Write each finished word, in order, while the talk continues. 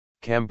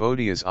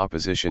Cambodia's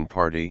opposition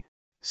party,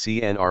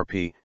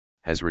 CNRP,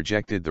 has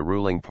rejected the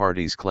ruling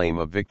party's claim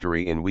of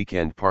victory in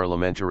weekend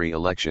parliamentary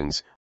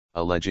elections,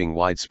 alleging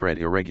widespread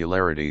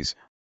irregularities,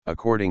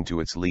 according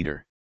to its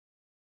leader.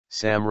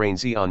 Sam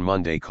Rainsy on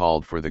Monday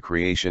called for the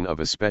creation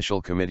of a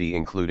special committee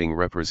including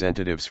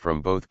representatives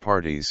from both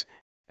parties,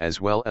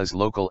 as well as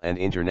local and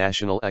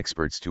international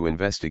experts to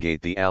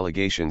investigate the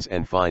allegations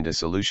and find a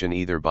solution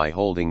either by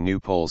holding new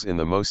polls in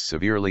the most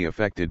severely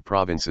affected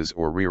provinces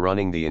or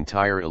rerunning the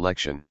entire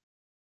election.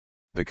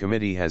 The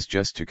committee has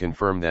just to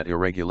confirm that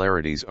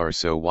irregularities are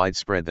so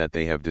widespread that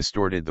they have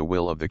distorted the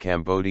will of the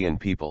Cambodian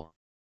people.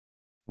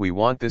 We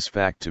want this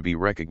fact to be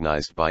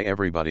recognized by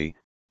everybody,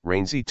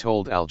 Rainsy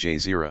told Al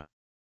Jazeera.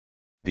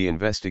 The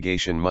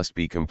investigation must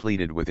be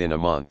completed within a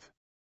month.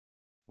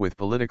 With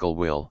political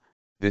will,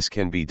 this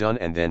can be done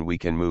and then we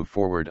can move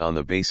forward on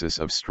the basis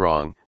of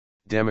strong,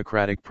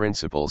 democratic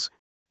principles,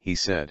 he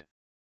said.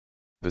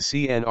 The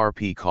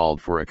CNRP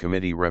called for a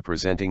committee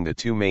representing the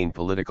two main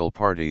political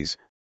parties,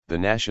 the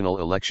National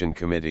Election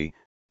Committee,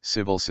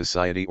 civil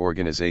society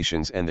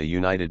organizations and the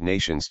United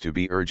Nations to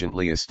be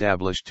urgently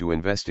established to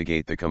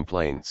investigate the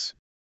complaints.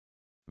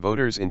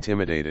 Voters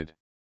intimidated.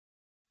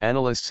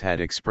 Analysts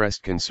had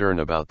expressed concern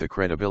about the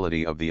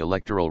credibility of the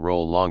electoral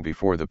roll long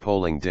before the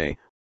polling day,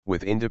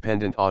 with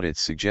independent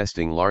audits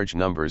suggesting large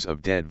numbers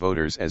of dead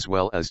voters as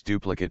well as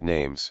duplicate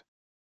names.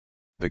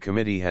 The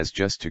committee has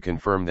just to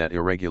confirm that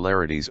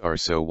irregularities are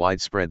so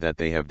widespread that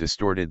they have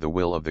distorted the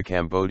will of the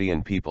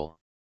Cambodian people.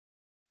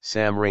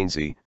 Sam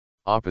Rainsy,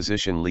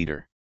 opposition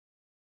leader.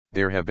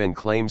 There have been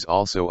claims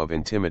also of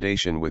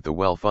intimidation with the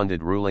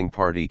well-funded ruling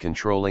party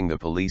controlling the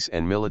police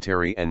and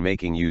military and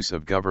making use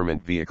of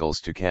government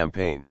vehicles to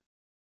campaign.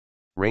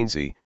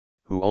 Rainsy,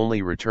 who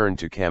only returned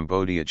to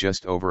Cambodia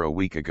just over a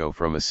week ago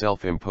from a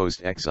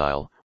self-imposed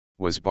exile,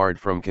 was barred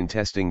from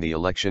contesting the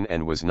election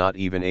and was not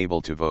even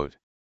able to vote.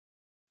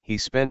 He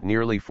spent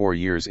nearly 4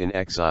 years in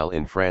exile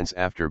in France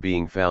after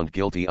being found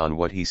guilty on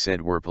what he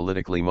said were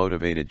politically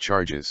motivated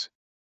charges.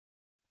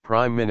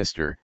 Prime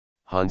Minister,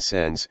 Hun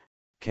Sen's,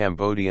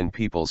 Cambodian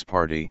People's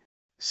Party,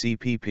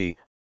 CPP,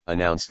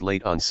 announced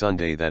late on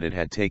Sunday that it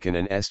had taken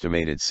an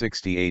estimated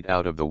 68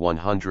 out of the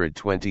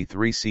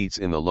 123 seats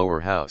in the lower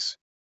house.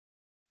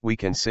 We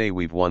can say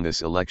we've won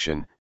this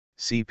election,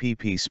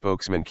 CPP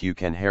spokesman Q.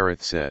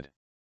 Harith said.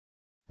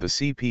 The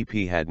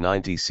CPP had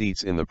 90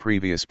 seats in the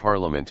previous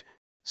parliament,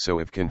 so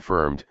if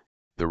confirmed,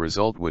 the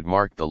result would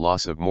mark the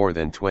loss of more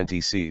than 20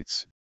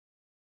 seats.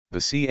 The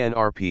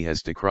CNRP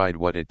has decried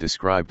what it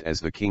described as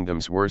the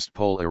kingdom's worst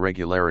poll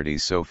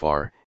irregularities so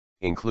far,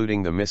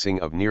 including the missing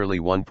of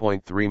nearly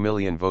 1.3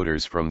 million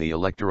voters from the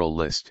electoral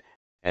list,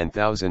 and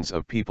thousands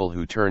of people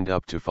who turned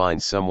up to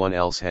find someone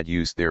else had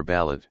used their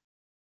ballot.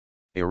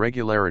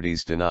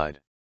 Irregularities denied.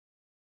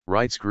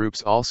 Rights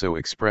groups also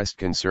expressed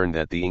concern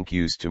that the ink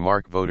used to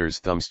mark voters'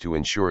 thumbs to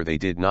ensure they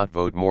did not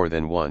vote more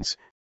than once,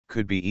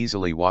 could be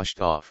easily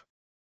washed off.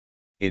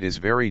 It is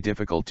very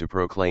difficult to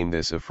proclaim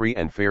this a free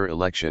and fair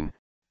election,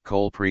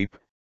 Cole Preep,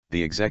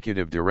 the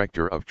executive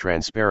director of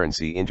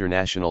Transparency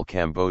International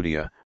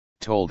Cambodia,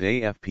 told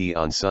AFP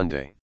on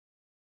Sunday.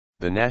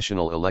 The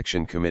National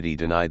Election Committee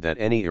denied that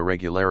any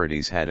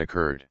irregularities had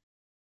occurred.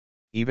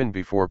 Even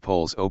before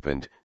polls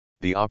opened,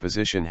 the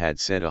opposition had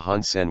said a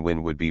Hun Sen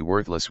win would be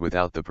worthless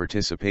without the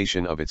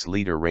participation of its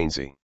leader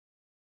Rainsy.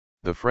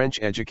 The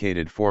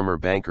French-educated former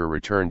banker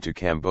returned to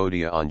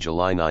Cambodia on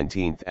July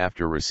 19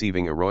 after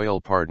receiving a royal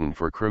pardon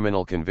for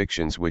criminal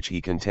convictions which he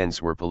contends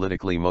were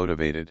politically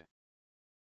motivated.